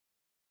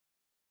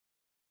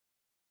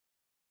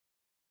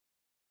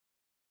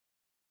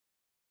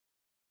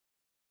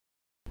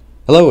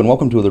Hello and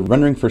welcome to the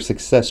Rendering for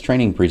Success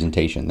training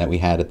presentation that we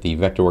had at the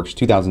Vectorworks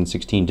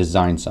 2016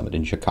 Design Summit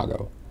in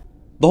Chicago.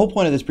 The whole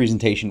point of this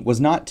presentation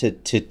was not to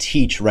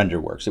teach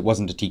RenderWorks. It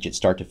wasn't to teach it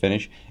start to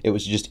finish. It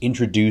was to just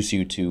introduce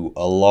you to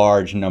a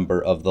large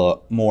number of the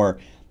more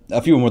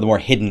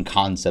hidden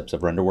concepts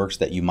of RenderWorks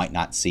that you might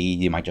not see.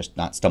 You might just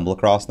not stumble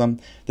across them.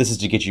 This is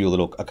to get you a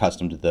little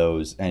accustomed to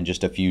those and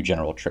just a few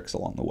general tricks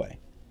along the way.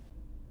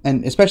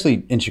 And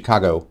especially in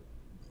Chicago,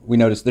 we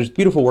notice there's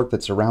beautiful work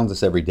that surrounds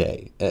us every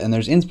day, and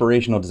there's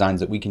inspirational designs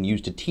that we can use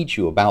to teach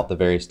you about the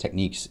various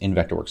techniques in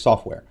Vectorworks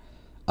software.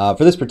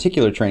 For this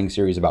particular training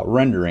series about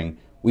rendering,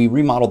 we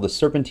remodeled the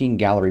Serpentine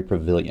Gallery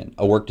Pavilion,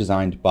 a work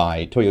designed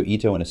by Toyo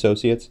Ito and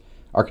Associates,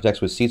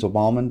 architects with Cecil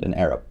Balmond and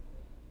Arup,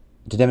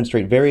 to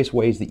demonstrate various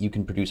ways that you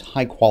can produce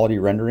high-quality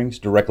renderings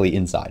directly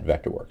inside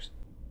Vectorworks.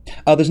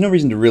 There's no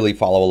reason to really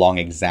follow along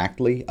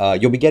exactly.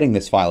 You'll be getting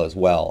this file as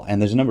well, and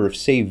there's a number of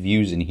save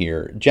views in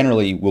here.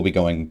 Generally, we'll be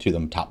going to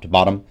them top to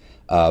bottom,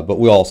 but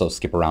we'll also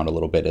skip around a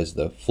little bit as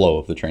the flow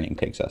of the training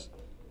takes us.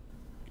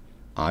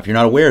 If you're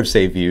not aware of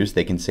save views,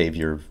 they can save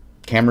your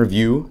camera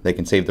view, they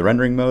can save the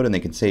rendering mode, and they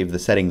can save the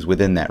settings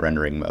within that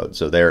rendering mode.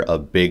 So they're a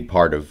big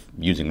part of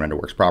using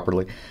RenderWorks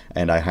properly,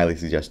 and I highly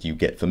suggest you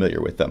get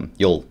familiar with them.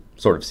 You'll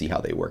sort of see how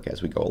they work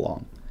as we go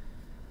along.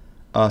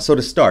 So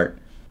to start,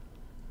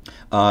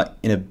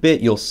 in a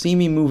bit, you'll see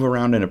me move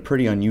around in a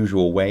pretty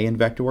unusual way in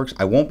Vectorworks.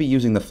 I won't be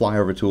using the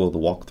flyover tool or the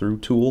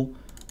walkthrough tool.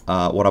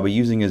 What I'll be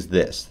using is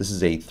this. This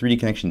is a 3D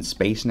Connection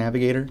Space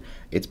Navigator.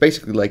 It's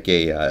basically like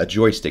a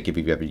joystick. If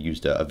you've ever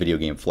used a video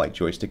game flight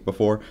joystick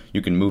before,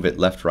 you can move it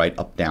left, right,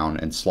 up, down,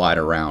 and slide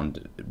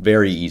around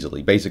very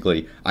easily.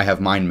 Basically, I have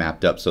mine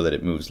mapped up so that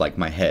it moves like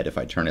my head. If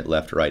I turn it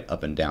left, right,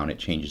 up, and down, it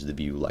changes the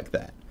view like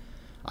that.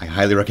 I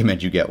highly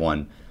recommend you get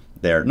one.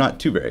 They're not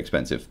too very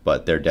expensive,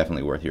 but they're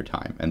definitely worth your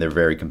time, and they're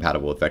very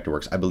compatible with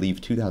Vectorworks, I believe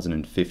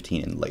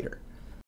 2015 and later.